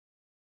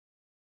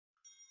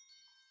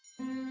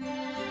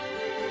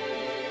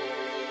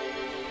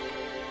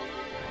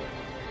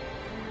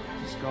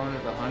going to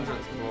the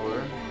 100th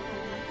floor.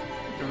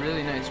 It's a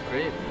really nice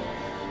crib.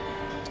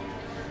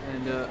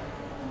 And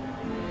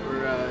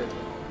we're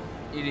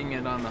eating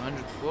it on the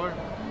 100th floor.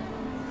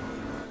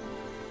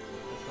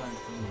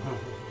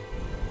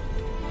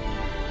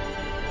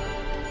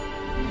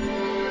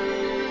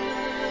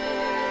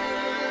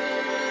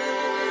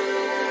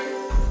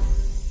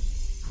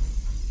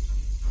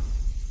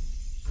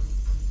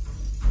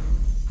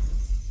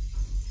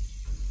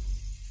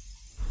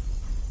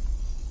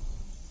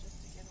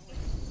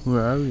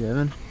 Where are we,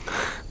 Evan?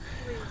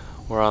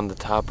 We're on the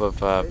top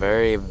of a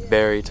very,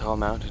 very tall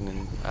mountain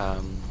in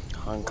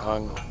Hong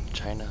Kong,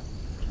 China.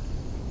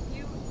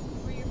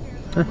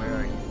 Where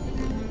are you?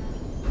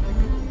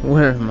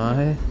 Where am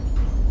I?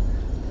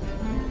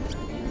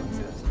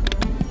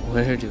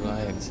 Where do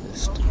I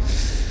exist?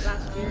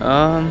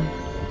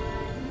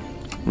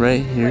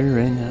 Right here,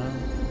 right now.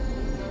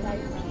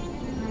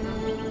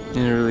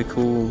 In a really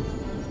cool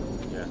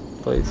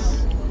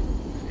place.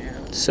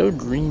 So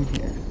green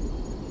here.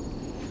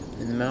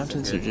 And the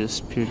mountains are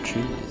just pure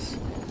trees.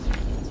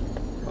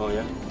 Oh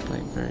yeah?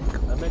 Like very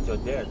cool. I met your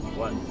dad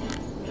once.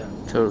 Yeah.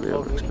 Totally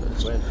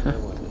overexposed.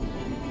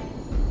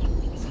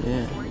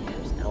 Yeah.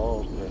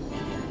 Oh, okay.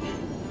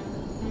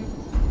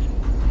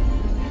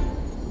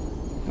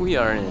 We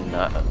are in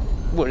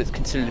what is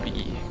considered to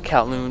be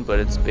Kowloon, but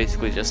it's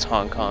basically just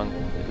Hong Kong,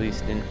 at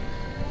least in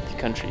the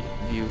country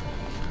view.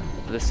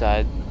 Other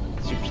side,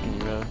 super skinny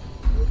road.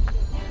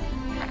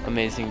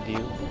 Amazing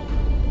view.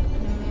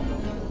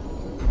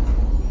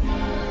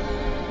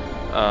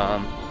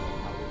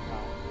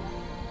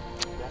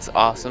 It's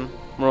awesome.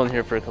 We're only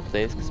here for a couple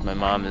days because my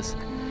mom is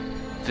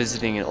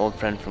visiting an old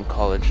friend from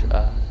college.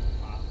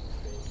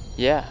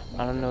 Yeah,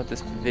 I don't know what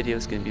this video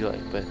is gonna be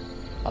like, but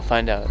I'll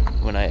find out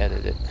when I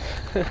edit it.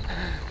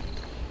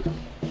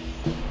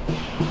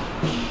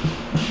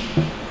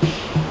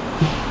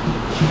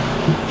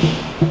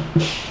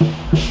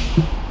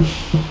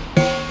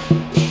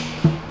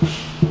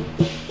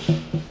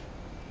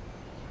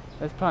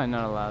 That's probably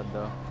not allowed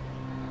though.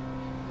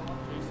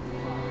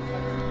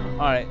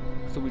 Alright,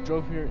 so we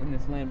drove here in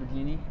this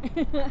Lamborghini.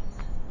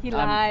 He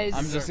lies.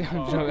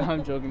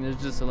 I'm joking. There's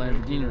just a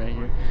Lamborghini right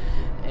here,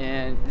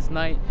 and it's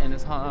night, and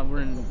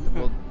we're in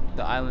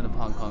the island of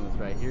Hong Kong is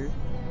right here,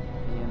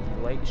 and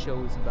the light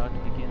show is about to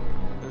begin.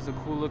 There's a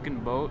cool looking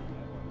boat.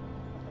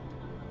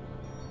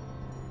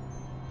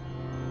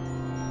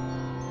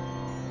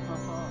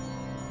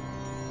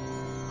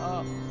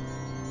 Oh.